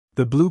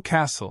The Blue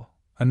Castle,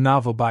 a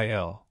novel by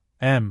L.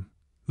 M.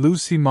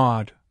 Lucy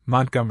Maud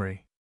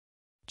Montgomery.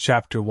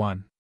 Chapter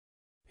 1.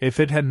 If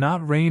it had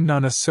not rained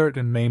on a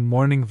certain May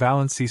morning,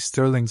 Valancy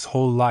Sterling's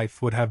whole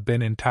life would have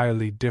been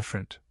entirely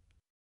different.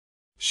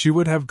 She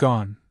would have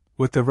gone,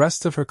 with the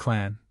rest of her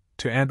clan,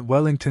 to Aunt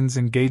Wellington's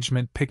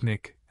engagement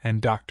picnic,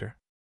 and Dr.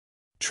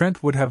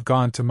 Trent would have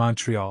gone to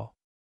Montreal.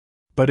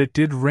 But it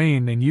did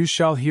rain, and you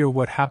shall hear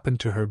what happened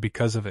to her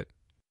because of it.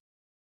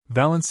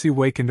 Valancy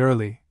wakened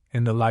early,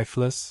 in the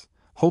lifeless,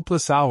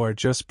 hopeless hour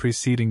just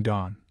preceding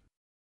dawn.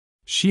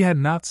 She had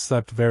not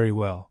slept very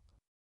well.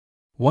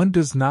 One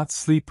does not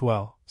sleep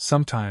well,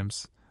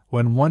 sometimes,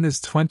 when one is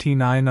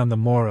 29 on the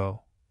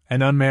morrow,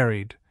 and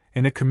unmarried,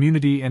 in a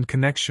community and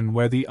connection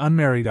where the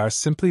unmarried are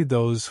simply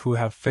those who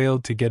have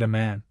failed to get a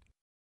man.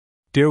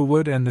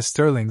 Deerwood and the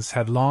Sterlings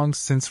had long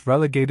since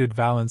relegated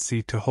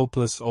Valancy to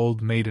hopeless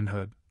old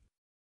maidenhood.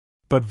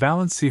 But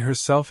Valancy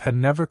herself had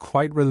never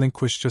quite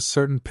relinquished a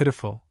certain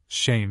pitiful,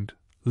 shamed,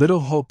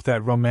 little hope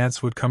that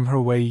romance would come her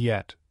way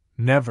yet,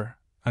 never,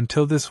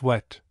 until this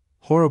wet,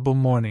 horrible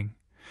morning,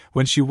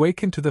 when she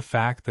wakened to the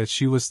fact that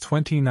she was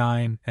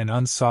 29 and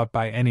unsought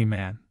by any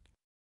man.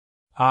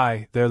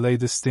 Aye, there lay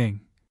the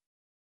sting.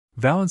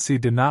 Valancy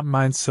did not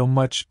mind so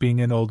much being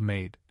an old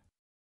maid.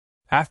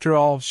 After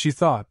all, she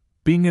thought,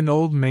 being an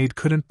old maid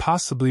couldn't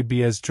possibly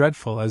be as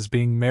dreadful as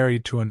being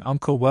married to an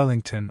Uncle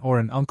Wellington or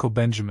an Uncle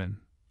Benjamin,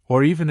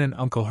 or even an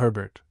Uncle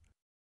Herbert.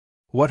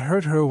 What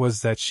hurt her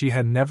was that she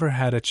had never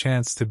had a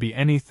chance to be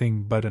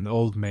anything but an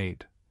old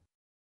maid.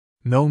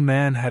 No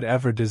man had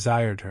ever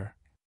desired her.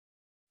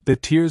 The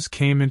tears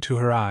came into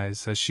her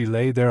eyes as she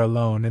lay there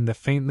alone in the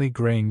faintly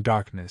graying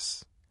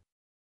darkness.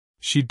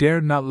 She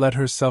dared not let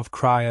herself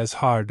cry as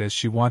hard as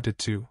she wanted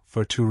to,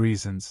 for two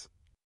reasons.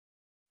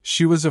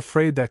 She was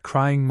afraid that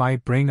crying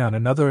might bring on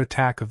another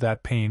attack of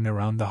that pain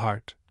around the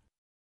heart.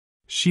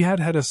 She had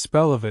had a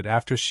spell of it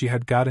after she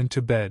had got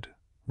into bed,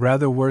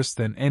 rather worse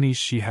than any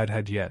she had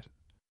had yet.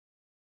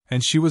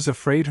 And she was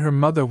afraid her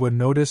mother would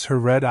notice her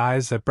red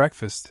eyes at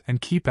breakfast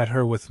and keep at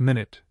her with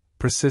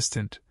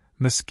persistent,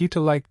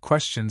 mosquito-like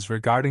questions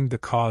regarding the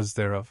cause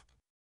thereof.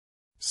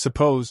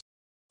 Suppose,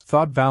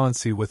 thought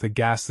Valancy with a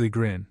ghastly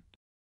grin,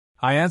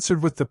 I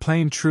answered with the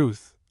plain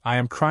truth, I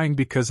am crying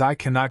because I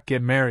cannot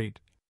get married.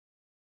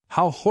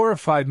 How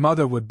horrified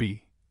Mother would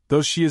be,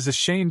 though she is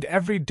ashamed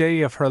every day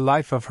of her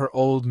life of her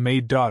old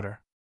maid daughter.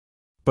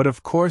 But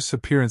of course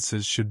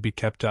appearances should be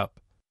kept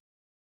up.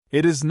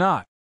 It is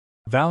not,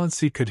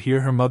 Valancy could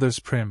hear her mother's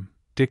prim,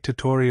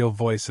 dictatorial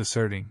voice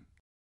asserting.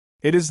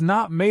 It is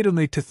not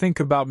maidenly to think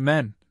about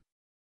men.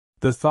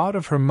 The thought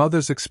of her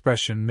mother's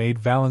expression made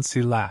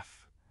Valancy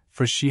laugh,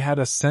 for she had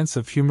a sense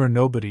of humor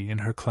nobody in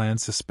her clan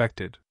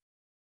suspected.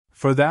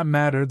 For that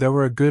matter, there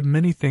were a good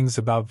many things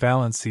about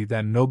Valancy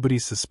that nobody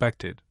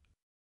suspected.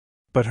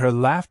 But her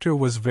laughter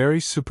was very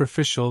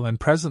superficial, and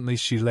presently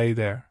she lay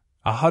there,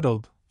 a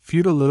huddled,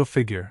 futile little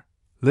figure,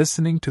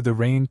 listening to the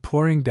rain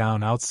pouring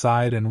down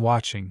outside and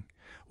watching,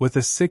 with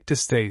a sick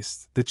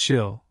distaste, the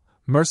chill,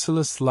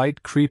 merciless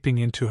light creeping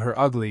into her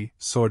ugly,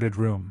 sordid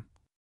room.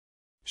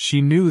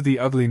 She knew the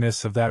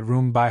ugliness of that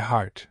room by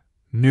heart,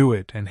 knew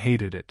it and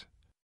hated it.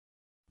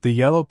 The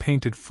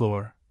yellow-painted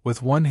floor,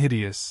 with one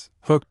hideous,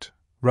 hooked,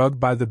 rug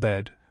by the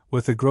bed,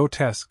 with a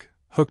grotesque,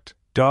 hooked,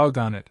 dog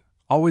on it,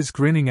 always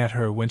grinning at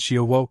her when she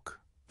awoke,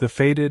 the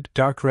faded,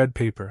 dark red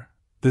paper,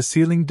 the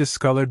ceiling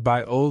discolored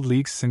by old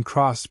leaks and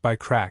crossed by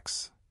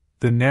cracks,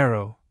 the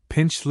narrow,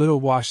 pinched little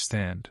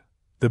washstand,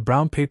 the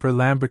brown paper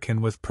lambrequin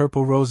with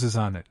purple roses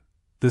on it,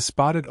 the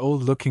spotted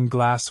old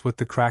looking-glass with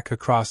the crack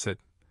across it,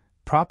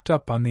 propped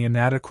up on the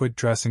inadequate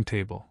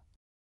dressing-table,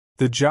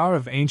 the jar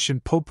of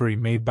ancient potpourri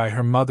made by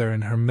her mother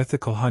in her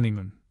mythical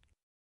honeymoon,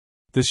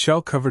 the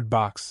shell-covered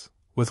box,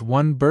 with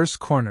one burst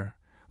corner,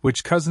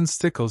 which Cousin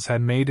Stickles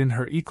had made in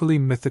her equally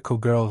mythical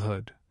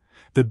girlhood,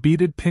 the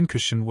beaded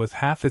pincushion with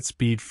half its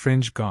bead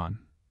fringe gone,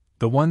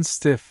 the one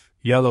stiff,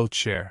 yellow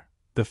chair,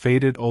 the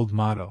faded old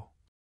motto,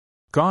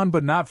 gone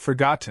but not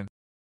forgotten,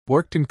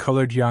 worked in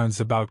colored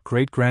yarns about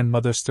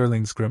great-grandmother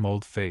Sterling's grim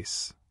old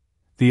face,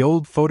 the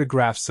old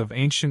photographs of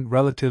ancient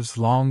relatives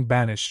long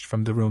banished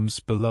from the rooms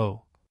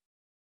below.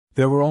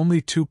 There were only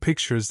two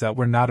pictures that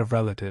were not of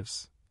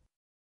relatives.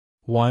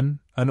 One,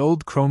 an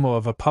old chromo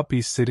of a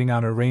puppy sitting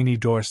on a rainy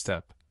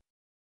doorstep.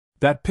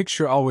 That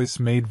picture always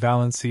made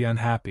Valancy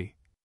unhappy.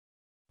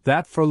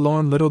 That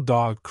forlorn little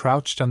dog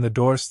crouched on the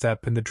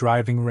doorstep in the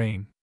driving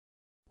rain.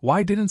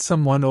 Why didn't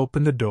someone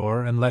open the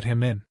door and let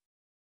him in?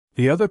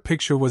 The other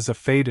picture was a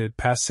faded,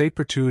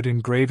 passepartout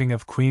engraving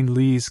of Queen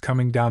Lee's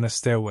coming down a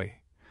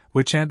stairway,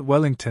 which Aunt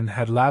Wellington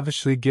had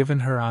lavishly given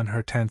her on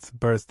her 10th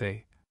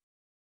birthday.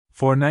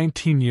 For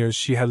 19 years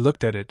she had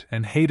looked at it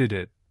and hated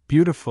it,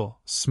 beautiful,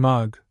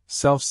 smug,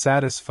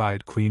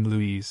 self-satisfied Queen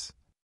Louise.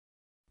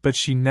 But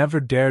she never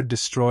dared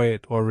destroy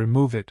it or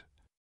remove it.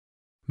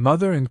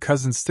 Mother and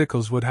Cousin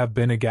Stickles would have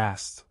been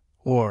aghast,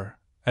 or,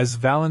 as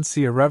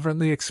Valancy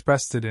irreverently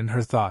expressed it in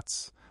her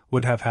thoughts,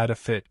 would have had a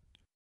fit.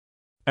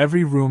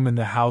 Every room in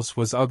the house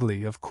was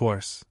ugly, of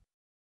course.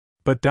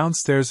 But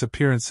downstairs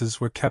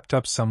appearances were kept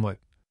up somewhat.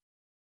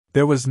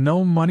 There was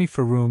no money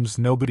for rooms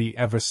nobody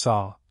ever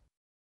saw.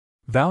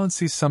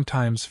 Valancy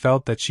sometimes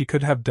felt that she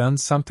could have done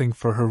something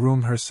for her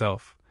room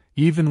herself,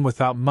 even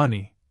without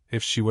money,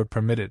 if she were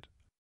permitted.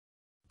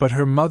 But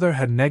her mother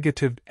had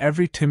negatived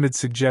every timid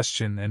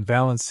suggestion, and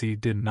Valancy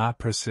did not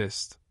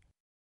persist.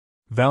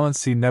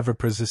 Valancy never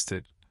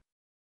persisted.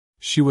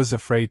 She was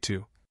afraid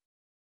to.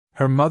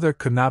 Her mother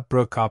could not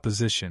brook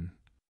opposition.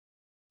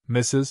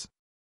 Mrs.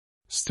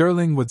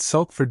 Sterling would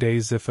sulk for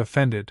days if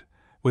offended,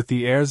 with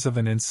the airs of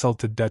an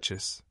insulted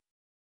duchess.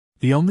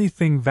 The only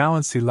thing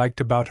Valancy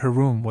liked about her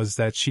room was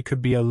that she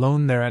could be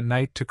alone there at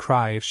night to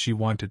cry if she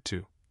wanted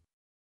to.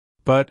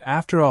 But,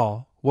 after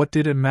all, what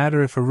did it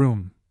matter if a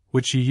room,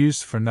 which she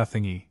used for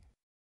nothing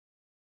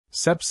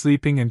except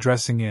sleeping and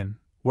dressing in,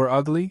 were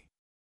ugly?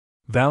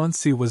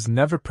 Valancy was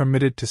never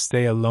permitted to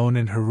stay alone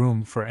in her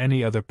room for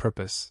any other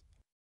purpose.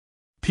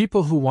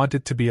 People who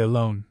wanted to be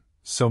alone,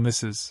 so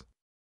Mrs.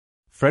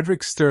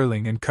 Frederick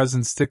Sterling and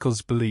Cousin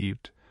Stickles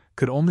believed,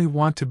 could only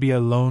want to be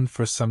alone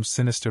for some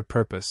sinister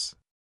purpose.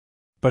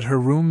 But her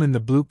room in the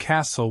Blue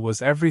Castle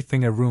was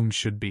everything a room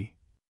should be.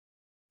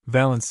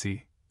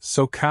 Valancy,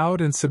 so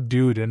cowed and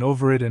subdued and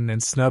overridden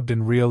and snubbed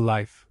in real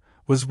life,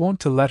 was wont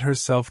to let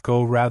herself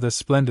go rather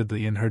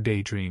splendidly in her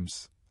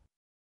daydreams.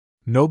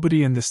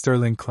 Nobody in the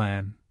Sterling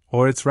clan,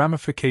 or its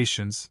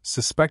ramifications,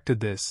 suspected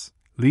this,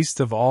 least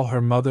of all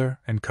her mother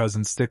and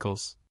Cousin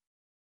Stickles.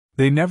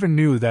 They never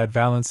knew that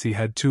Valancy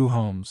had two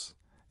homes,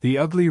 the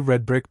ugly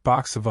red brick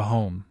box of a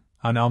home,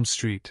 on Elm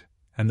Street,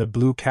 and the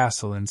Blue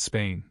Castle in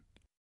Spain.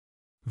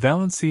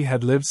 Valancy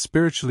had lived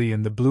spiritually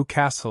in the Blue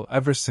Castle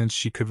ever since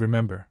she could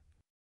remember.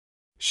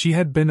 She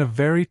had been a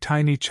very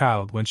tiny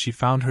child when she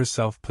found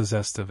herself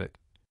possessed of it.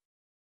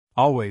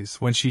 Always,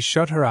 when she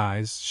shut her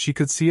eyes, she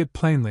could see it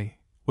plainly,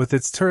 with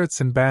its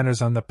turrets and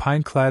banners on the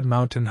pine-clad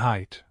mountain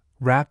height,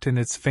 wrapped in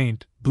its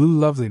faint, blue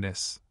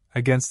loveliness,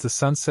 against the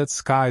sunset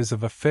skies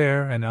of a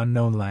fair and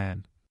unknown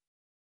land.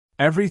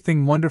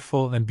 Everything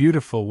wonderful and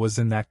beautiful was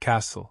in that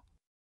castle.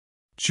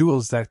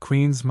 Jewels that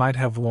queens might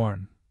have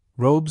worn,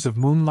 robes of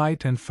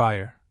moonlight and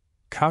fire,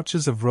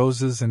 couches of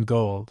roses and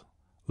gold,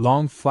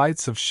 long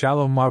flights of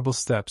shallow marble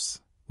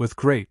steps, with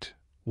great,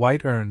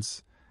 white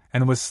urns,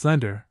 and with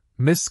slender,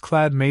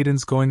 mist-clad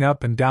maidens going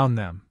up and down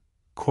them,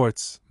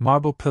 courts,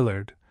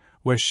 marble-pillared,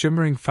 where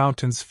shimmering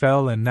fountains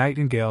fell and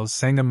nightingales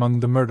sang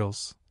among the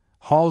myrtles,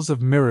 halls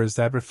of mirrors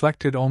that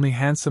reflected only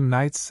handsome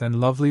knights and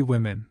lovely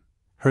women,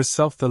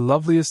 herself the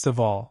loveliest of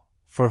all,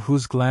 for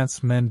whose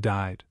glance men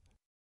died.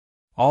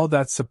 All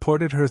that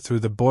supported her through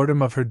the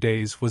boredom of her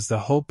days was the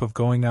hope of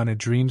going on a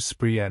dream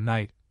spree at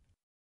night.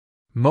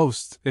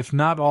 Most, if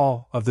not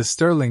all, of the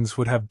Sterlings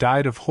would have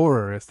died of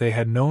horror if they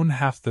had known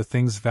half the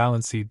things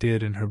Valancy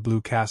did in her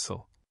Blue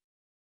Castle.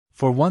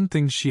 For one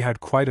thing, she had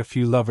quite a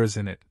few lovers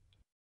in it.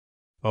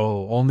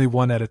 Oh, only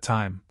one at a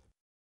time.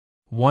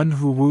 One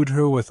who wooed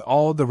her with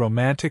all the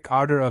romantic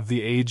ardor of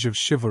the age of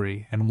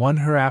chivalry and won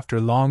her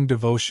after long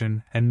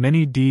devotion and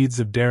many deeds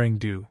of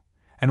derring-do,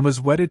 and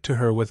was wedded to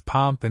her with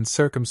pomp and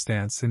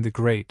circumstance in the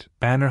great,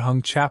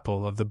 banner-hung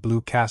chapel of the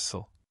Blue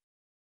Castle.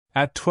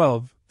 At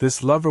 12,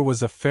 this lover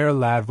was a fair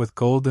lad with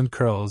golden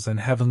curls and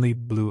heavenly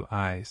blue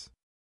eyes.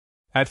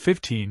 At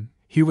 15,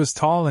 he was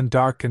tall and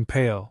dark and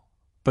pale,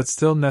 but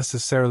still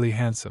necessarily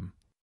handsome.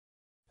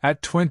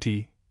 At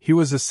 20, he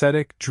was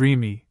ascetic,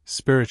 dreamy,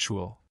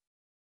 spiritual.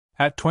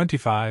 At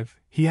 25,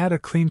 he had a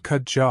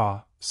clean-cut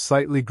jaw,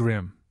 slightly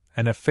grim,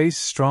 and a face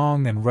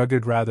strong and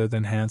rugged rather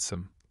than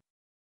handsome.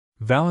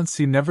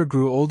 Valancy never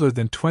grew older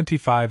than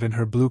 25 in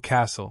her Blue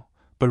Castle,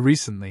 but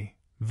recently,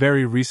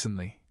 very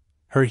recently,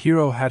 her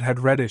hero had had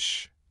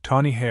reddish,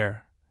 tawny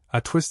hair, a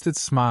twisted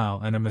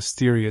smile, and a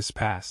mysterious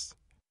past.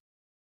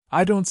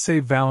 I don't say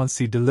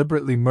Valancy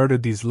deliberately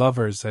murdered these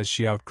lovers as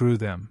she outgrew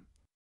them.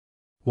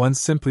 One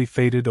simply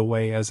faded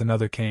away as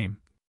another came.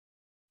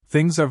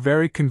 Things are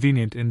very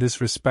convenient in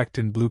this respect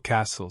in Blue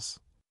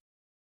Castles.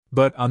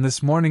 But on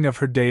this morning of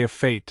her day of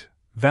fate,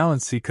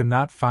 Valancy could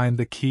not find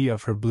the key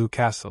of her Blue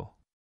Castle.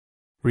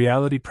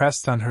 Reality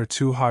pressed on her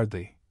too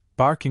hardly,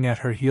 barking at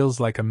her heels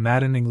like a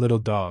maddening little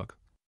dog.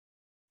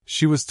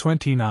 She was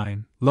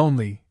 29,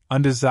 lonely,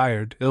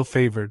 undesired,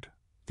 ill-favored,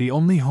 the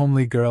only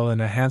homely girl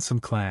in a handsome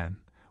clan,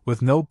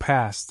 with no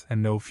past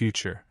and no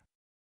future.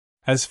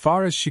 As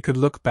far as she could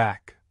look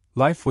back,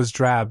 life was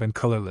drab and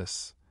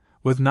colorless,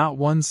 with not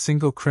one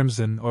single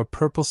crimson or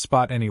purple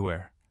spot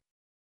anywhere.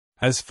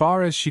 As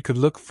far as she could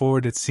look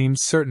forward, it seemed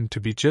certain to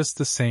be just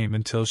the same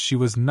until she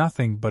was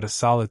nothing but a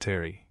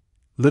solitary,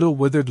 little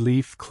withered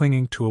leaf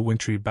clinging to a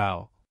wintry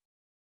bough.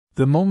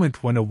 The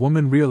moment when a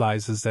woman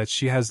realizes that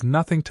she has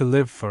nothing to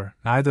live for,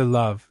 neither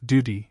love,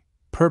 duty,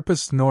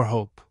 purpose nor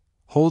hope,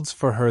 holds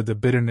for her the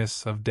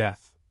bitterness of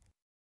death.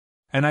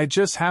 And I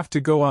just have to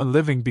go on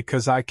living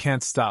because I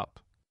can't stop.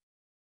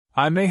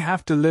 I may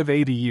have to live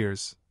 80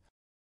 years,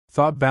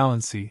 thought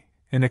Valancy,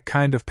 in a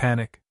kind of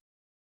panic.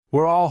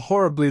 We're all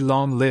horribly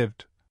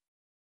long-lived.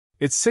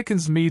 It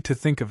sickens me to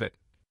think of it.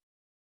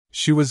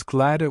 She was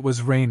glad it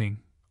was raining,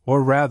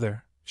 or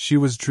rather, she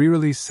was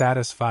drearily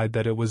satisfied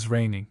that it was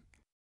raining.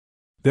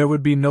 There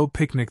would be no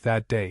picnic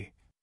that day.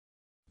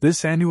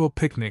 This annual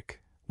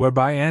picnic,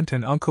 whereby Aunt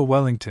and Uncle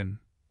Wellington,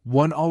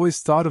 one always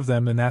thought of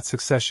them in that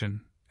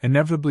succession,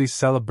 inevitably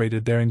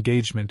celebrated their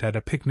engagement at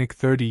a picnic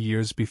 30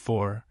 years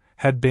before,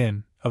 had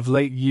been, of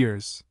late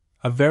years,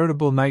 a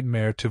veritable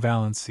nightmare to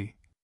Valancy.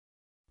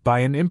 By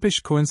an impish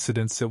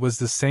coincidence it was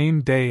the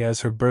same day as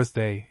her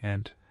birthday,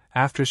 and,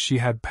 after she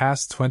had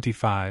passed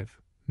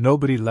 25,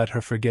 nobody let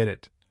her forget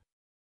it.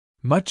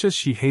 Much as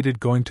she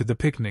hated going to the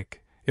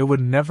picnic, it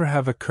would never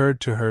have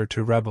occurred to her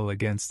to rebel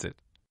against it.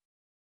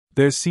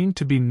 There seemed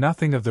to be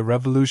nothing of the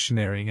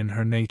revolutionary in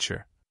her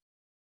nature.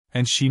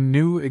 And she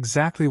knew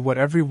exactly what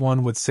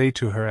everyone would say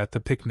to her at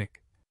the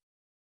picnic.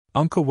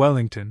 Uncle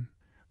Wellington,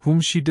 whom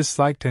she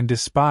disliked and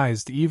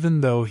despised even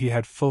though he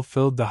had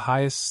fulfilled the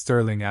highest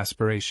sterling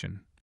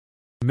aspiration,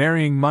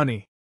 marrying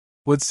money,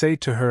 would say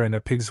to her in a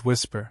pig's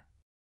whisper,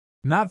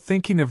 "Not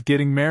thinking of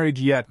getting married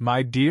yet,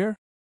 my dear?"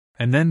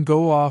 and then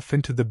go off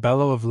into the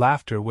bellow of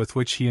laughter with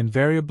which he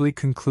invariably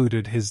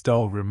concluded his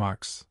dull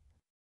remarks.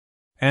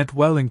 Aunt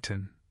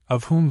Wellington,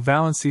 of whom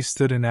Valancy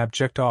stood in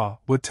abject awe,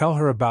 would tell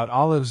her about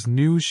Olive's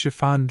new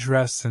chiffon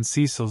dress and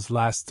Cecil's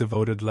last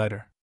devoted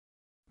letter.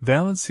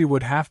 Valancy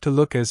would have to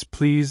look as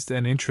pleased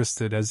and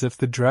interested as if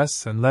the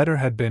dress and letter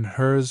had been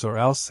hers, or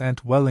else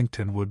Aunt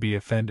Wellington would be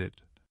offended.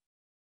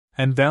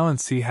 And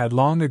Valancy had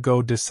long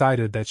ago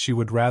decided that she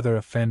would rather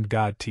offend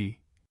God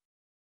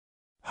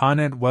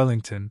Aunt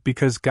Wellington,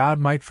 because God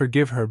might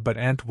forgive her, but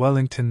Aunt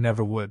Wellington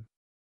never would.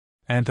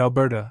 Aunt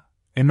Alberta,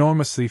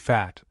 enormously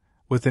fat,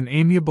 with an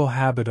amiable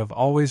habit of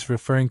always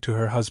referring to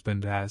her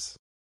husband as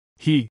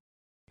he,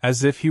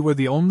 as if he were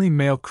the only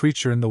male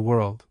creature in the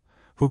world,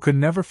 who could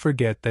never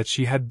forget that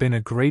she had been a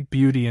great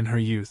beauty in her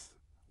youth,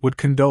 would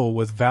condole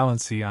with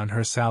Valancy on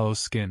her sallow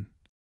skin.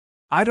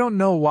 "I don't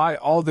know why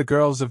all the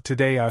girls of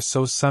today are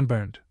so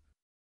sunburned.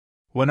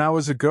 When I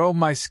was a girl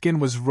my skin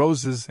was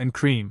roses and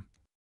cream.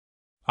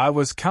 I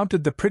was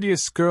counted the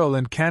prettiest girl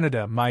in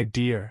Canada, my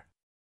dear."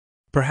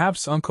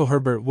 Perhaps Uncle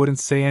Herbert wouldn't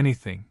say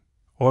anything,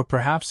 or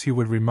perhaps he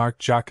would remark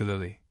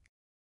jocularly,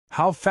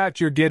 "How fat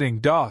you're getting,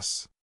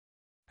 Doss!"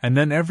 And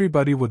then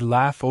everybody would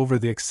laugh over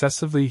the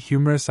excessively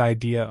humorous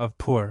idea of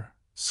poor,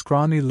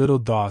 scrawny little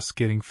Doss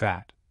getting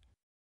fat.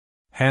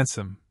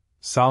 Handsome,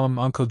 solemn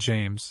Uncle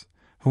James,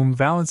 whom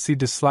Valancy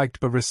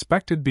disliked but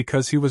respected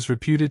because he was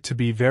reputed to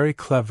be very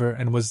clever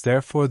and was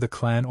therefore the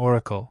clan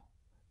oracle,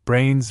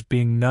 brains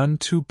being none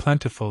too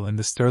plentiful in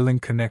the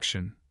sterling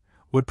connection,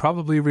 would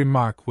probably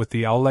remark with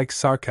the owl-like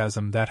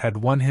sarcasm that had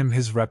won him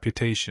his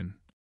reputation,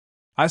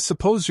 "I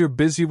suppose you're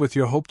busy with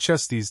your hope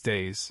chest these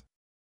days."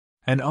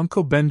 And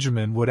Uncle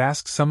Benjamin would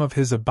ask some of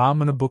his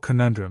abominable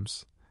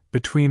conundrums,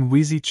 between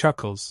wheezy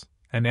chuckles,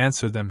 and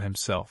answer them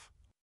himself.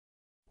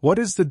 "What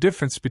is the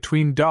difference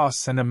between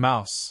Doss and a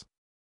mouse?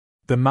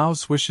 The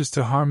mouse wishes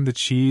to harm the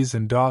cheese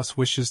and Doss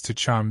wishes to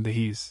charm the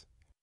he's."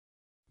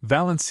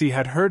 Valancy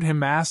had heard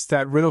him ask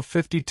that riddle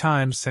 50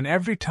 times, and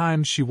every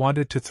time she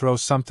wanted to throw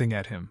something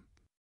at him.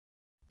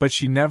 But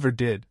she never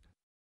did.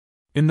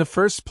 In the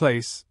first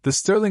place, the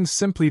Sterlings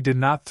simply did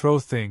not throw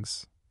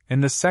things.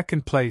 In the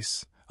second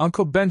place,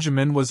 Uncle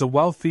Benjamin was a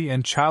wealthy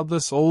and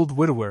childless old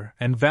widower,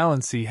 and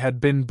Valancy had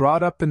been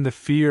brought up in the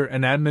fear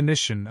and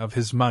admonition of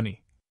his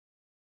money.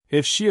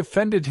 If she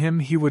offended him,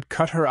 he would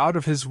cut her out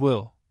of his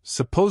will,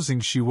 supposing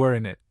she were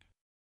in it.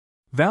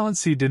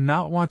 Valancy did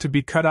not want to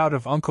be cut out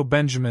of Uncle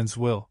Benjamin's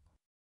will.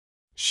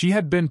 She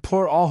had been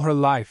poor all her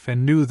life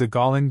and knew the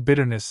galling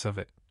bitterness of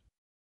it.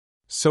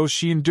 So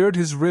she endured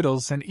his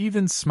riddles and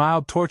even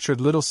smiled tortured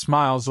little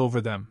smiles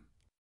over them.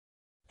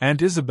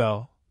 Aunt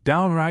Isabel,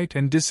 downright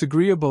and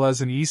disagreeable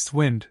as an east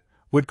wind,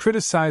 would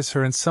criticize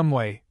her in some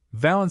way.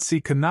 Valancy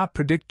could not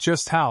predict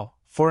just how,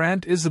 for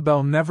Aunt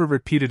Isabel never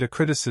repeated a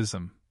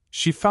criticism.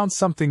 She found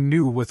something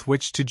new with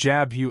which to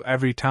jab you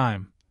every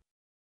time.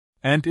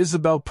 Aunt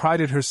Isabel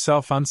prided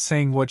herself on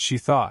saying what she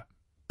thought,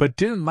 but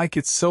didn't like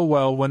it so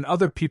well when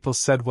other people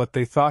said what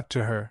they thought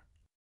to her.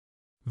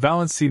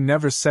 Valancy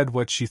never said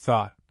what she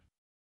thought.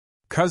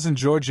 Cousin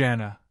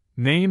Georgiana,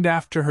 named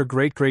after her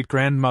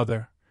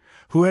great-great-grandmother,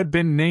 who had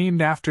been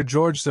named after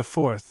George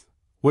IV,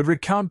 would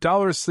recount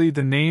dolorously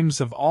the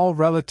names of all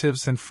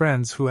relatives and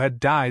friends who had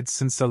died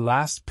since the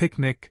last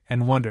picnic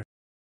and wonder,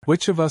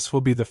 which of us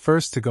will be the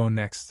first to go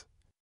next?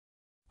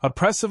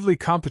 Oppressively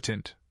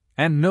competent,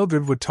 Aunt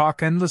Mildred would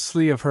talk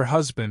endlessly of her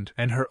husband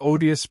and her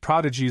odious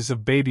prodigies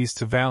of babies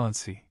to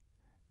Valancy,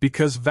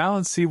 because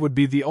Valancy would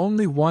be the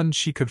only one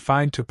she could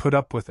find to put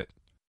up with it.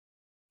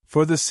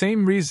 For the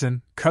same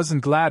reason, Cousin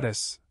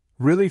Gladys,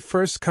 really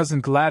first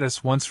Cousin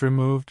Gladys once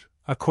removed,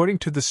 according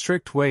to the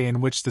strict way in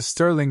which the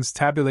Sterlings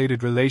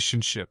tabulated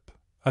relationship,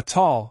 a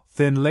tall,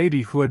 thin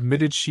lady who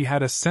admitted she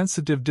had a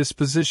sensitive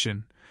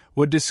disposition,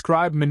 would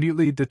describe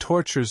minutely the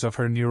tortures of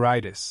her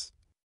neuritis.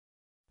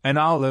 And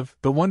Olive,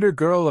 the wonder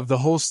girl of the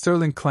whole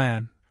Sterling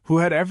clan, who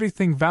had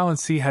everything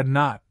Valancy had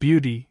not,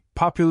 beauty,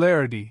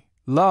 popularity,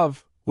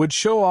 love, would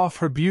show off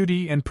her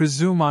beauty and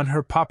presume on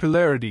her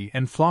popularity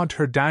and flaunt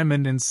her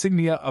diamond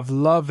insignia of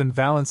love in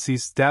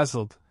Valancy's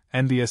dazzled,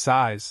 envious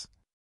eyes.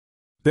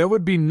 There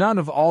would be none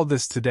of all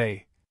this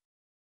today.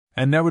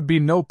 And there would be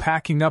no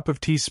packing up of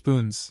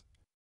teaspoons.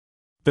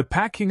 The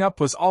packing up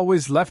was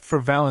always left for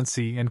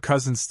Valancy and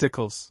Cousin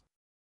Stickles.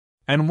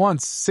 And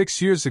once,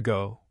 6 years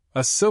ago,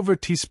 a silver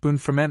teaspoon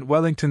from Aunt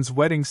Wellington's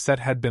wedding set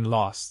had been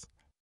lost.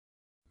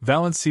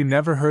 Valancy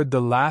never heard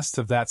the last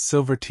of that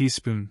silver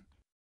teaspoon.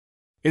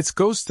 Its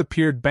ghost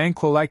appeared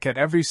banquet-like at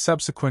every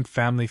subsequent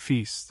family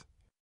feast.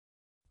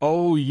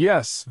 Oh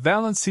yes,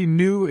 Valancy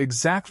knew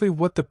exactly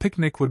what the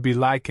picnic would be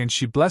like, and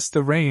she blessed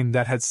the rain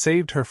that had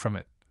saved her from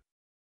it.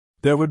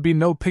 There would be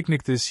no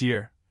picnic this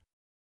year.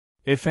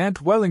 If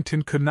Aunt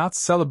Wellington could not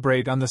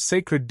celebrate on the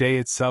sacred day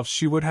itself,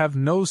 she would have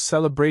no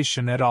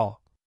celebration at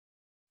all.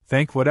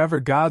 Thank whatever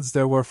gods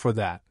there were for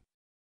that.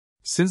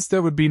 Since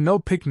there would be no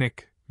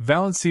picnic,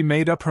 Valancy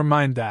made up her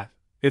mind that,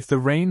 if the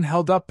rain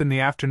held up in the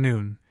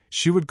afternoon,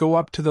 she would go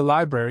up to the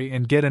library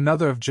and get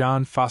another of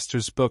John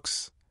Foster's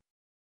books.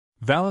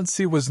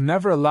 Valancy was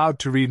never allowed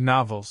to read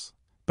novels,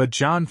 but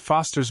John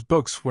Foster's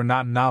books were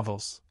not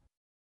novels.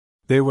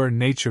 They were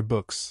nature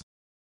books.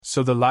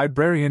 So the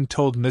librarian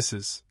told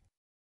Mrs.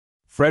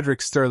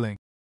 Frederick Sterling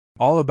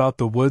all about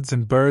the woods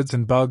and birds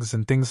and bugs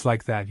and things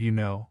like that, you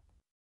know.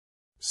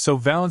 So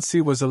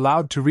Valancy was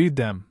allowed to read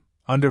them,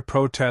 under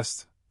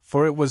protest,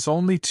 for it was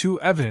only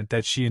too evident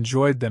that she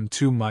enjoyed them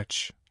too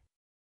much.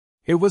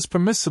 It was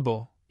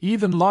permissible,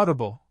 even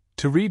laudable,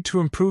 to read to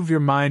improve your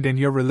mind and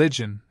your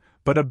religion,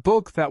 but a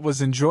book that was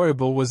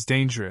enjoyable was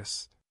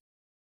dangerous.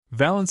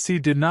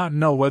 Valancy did not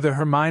know whether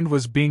her mind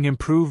was being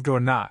improved or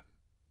not,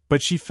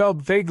 but she felt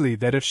vaguely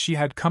that if she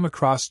had come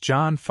across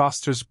John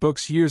Foster's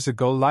books years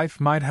ago, life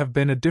might have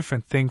been a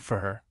different thing for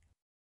her.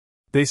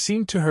 They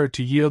seemed to her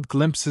to yield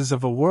glimpses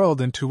of a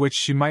world into which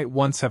she might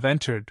once have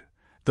entered,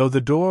 though the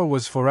door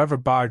was forever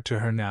barred to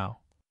her now.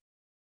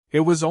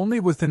 It was only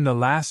within the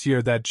last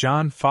year that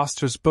John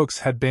Foster's books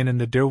had been in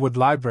the Deerwood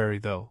Library,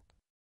 though.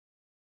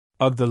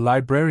 The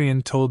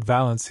librarian told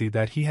Valancy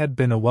that he had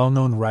been a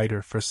well-known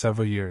writer for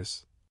several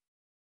years.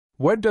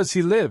 "Where does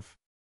he live?"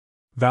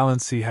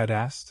 Valancy had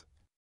asked.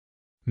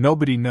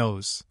 "Nobody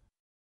knows.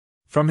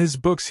 From his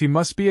books he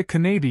must be a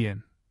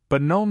Canadian,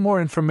 but no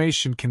more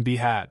information can be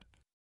had.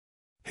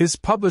 His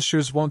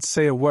publishers won't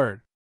say a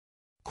word.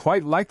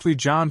 Quite likely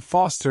John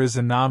Foster is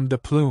a nom de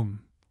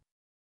plume.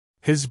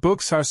 His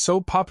books are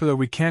so popular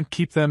we can't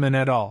keep them in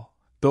at all,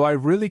 though I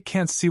really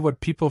can't see what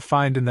people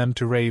find in them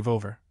to rave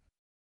over."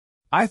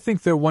 "I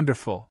think they're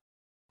wonderful,"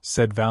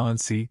 said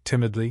Valancy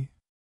timidly.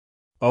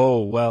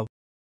 "Oh, well."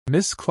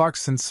 Miss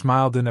Clarkson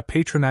smiled in a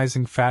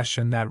patronizing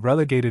fashion that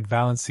relegated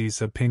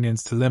Valancy's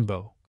opinions to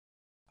limbo.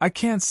 "I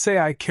can't say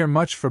I care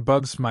much for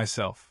bugs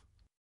myself.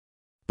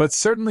 But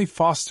certainly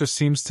Foster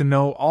seems to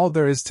know all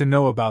there is to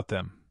know about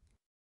them."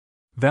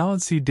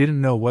 Valancy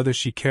didn't know whether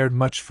she cared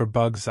much for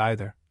bugs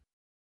either.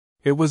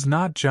 It was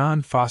not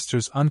John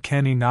Foster's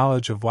uncanny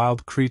knowledge of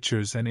wild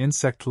creatures and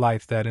insect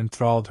life that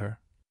enthralled her.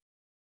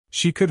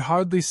 She could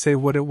hardly say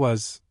what it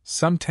was,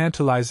 some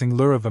tantalizing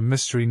lure of a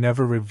mystery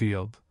never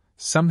revealed,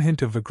 some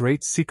hint of a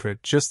great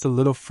secret just a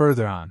little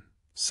further on,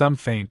 some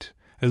faint,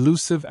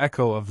 elusive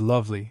echo of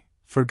lovely,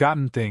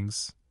 forgotten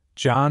things.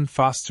 John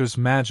Foster's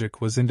magic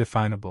was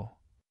indefinable.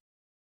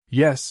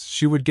 Yes,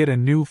 she would get a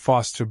new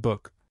Foster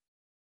book.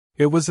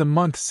 It was a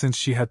month since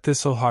she had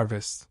Thistle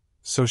Harvest,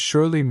 so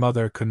surely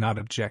Mother could not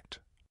object.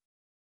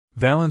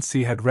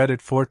 Valancy had read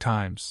it 4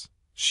 times,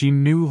 she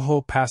knew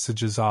whole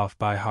passages off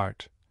by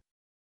heart.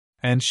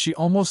 And she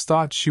almost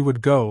thought she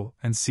would go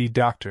and see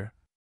Dr.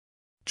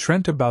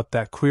 Trent about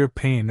that queer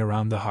pain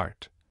around the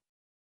heart.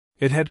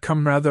 It had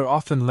come rather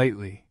often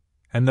lately,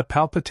 and the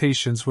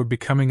palpitations were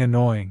becoming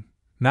annoying,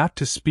 not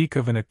to speak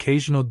of an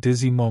occasional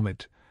dizzy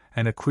moment,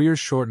 and a queer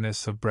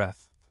shortness of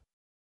breath.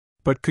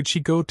 But could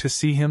she go to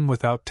see him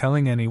without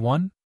telling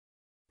anyone?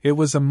 It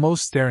was a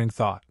most daring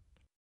thought.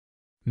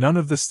 None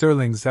of the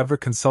Sterlings ever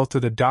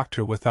consulted a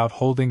doctor without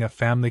holding a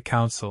family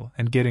council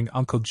and getting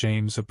Uncle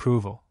James'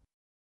 approval.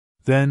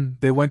 Then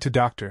they went to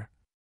Dr.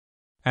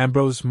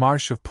 Ambrose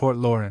Marsh of Port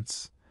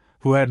Lawrence,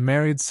 who had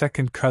married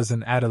second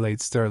cousin Adelaide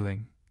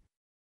Sterling.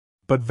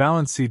 But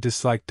Valancy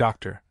disliked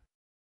Dr.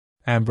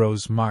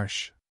 Ambrose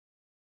Marsh.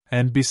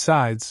 And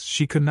besides,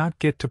 she could not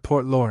get to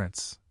Port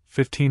Lawrence,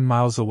 15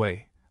 miles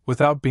away,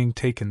 without being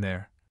taken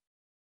there.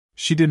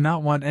 She did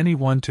not want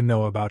anyone to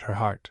know about her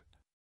heart.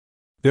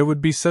 There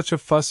would be such a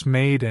fuss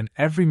made, and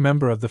every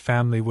member of the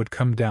family would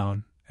come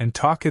down and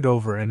talk it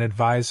over and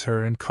advise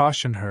her and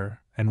caution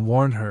her and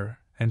warn her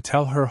and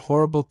tell her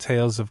horrible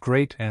tales of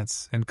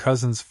great-aunts and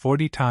cousins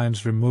 40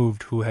 times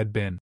removed who had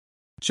been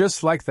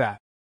just like that,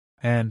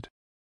 and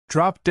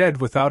dropped dead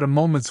without a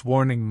moment's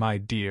warning. My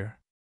dear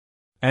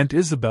Aunt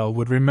Isabel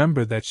would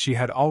remember that she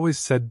had always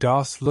said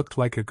Doss looked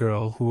like a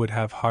girl who would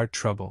have heart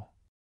trouble.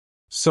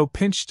 So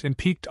pinched and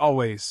peaked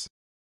always.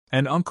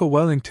 And Uncle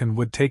Wellington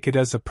would take it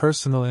as a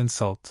personal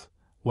insult,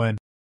 when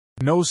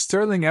no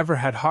Sterling ever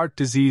had heart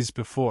disease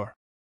before.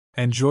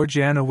 And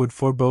Georgiana would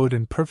forebode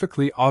in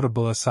perfectly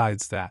audible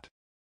asides that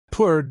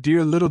poor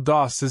dear little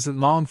Doss isn't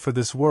long for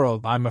this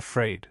world, I'm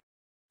afraid.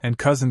 And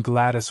Cousin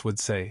Gladys would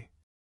say,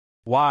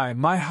 "Why,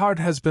 my heart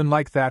has been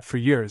like that for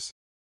years,"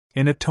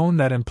 in a tone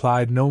that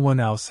implied no one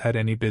else had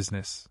any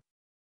business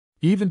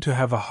even to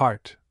have a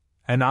heart.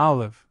 And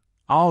Olive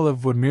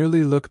Olive would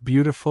merely look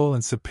beautiful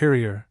and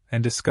superior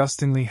and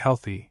disgustingly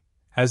healthy,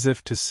 as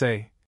if to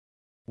say,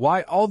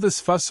 "Why all this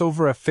fuss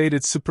over a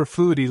faded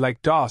superfluity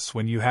like Doss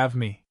when you have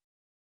me?"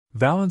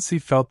 Valancy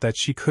felt that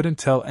she couldn't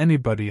tell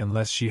anybody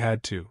unless she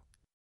had to.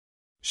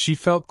 She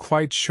felt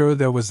quite sure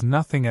there was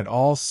nothing at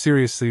all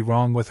seriously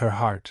wrong with her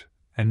heart,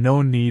 and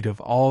no need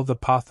of all the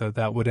pother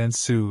that would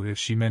ensue if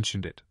she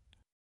mentioned it.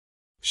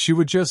 She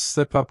would just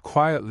slip up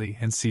quietly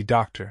and see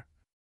Dr.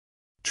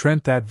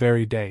 Trent that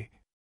very day.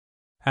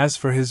 As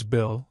for his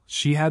bill,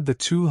 she had the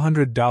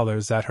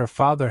 $200 that her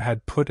father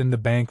had put in the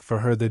bank for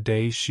her the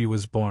day she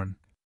was born.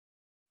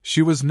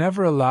 She was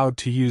never allowed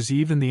to use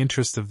even the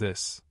interest of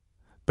this,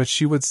 but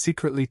she would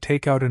secretly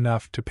take out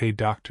enough to pay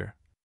Dr.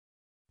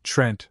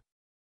 Trent.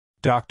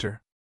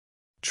 Dr.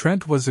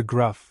 Trent was a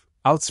gruff,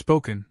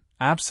 outspoken,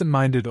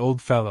 absent-minded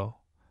old fellow,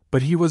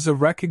 but he was a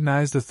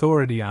recognized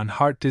authority on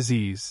heart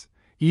disease,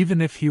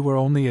 even if he were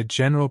only a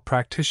general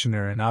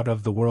practitioner in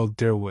out-of-the-world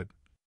Deerwood.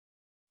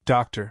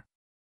 Dr.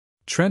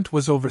 Trent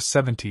was over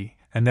 70,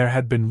 and there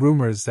had been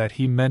rumors that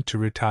he meant to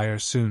retire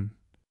soon.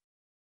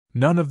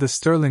 None of the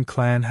Sterling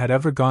clan had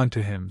ever gone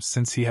to him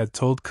since he had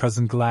told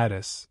Cousin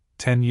Gladys,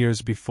 10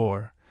 years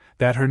before,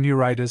 that her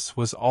neuritis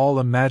was all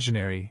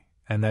imaginary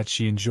and that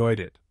she enjoyed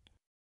it.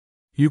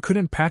 You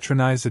couldn't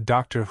patronize a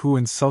doctor who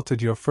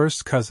insulted your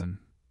first cousin,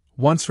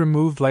 once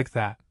removed like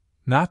that,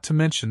 not to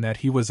mention that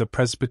he was a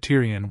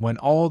Presbyterian when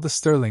all the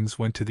Sterlings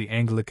went to the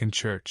Anglican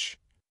Church.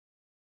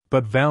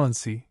 But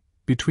Valancy,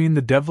 between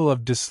the devil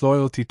of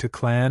disloyalty to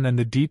clan and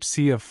the deep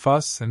sea of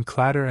fuss and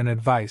clatter and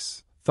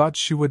advice, thought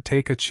she would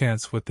take a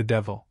chance with the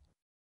devil.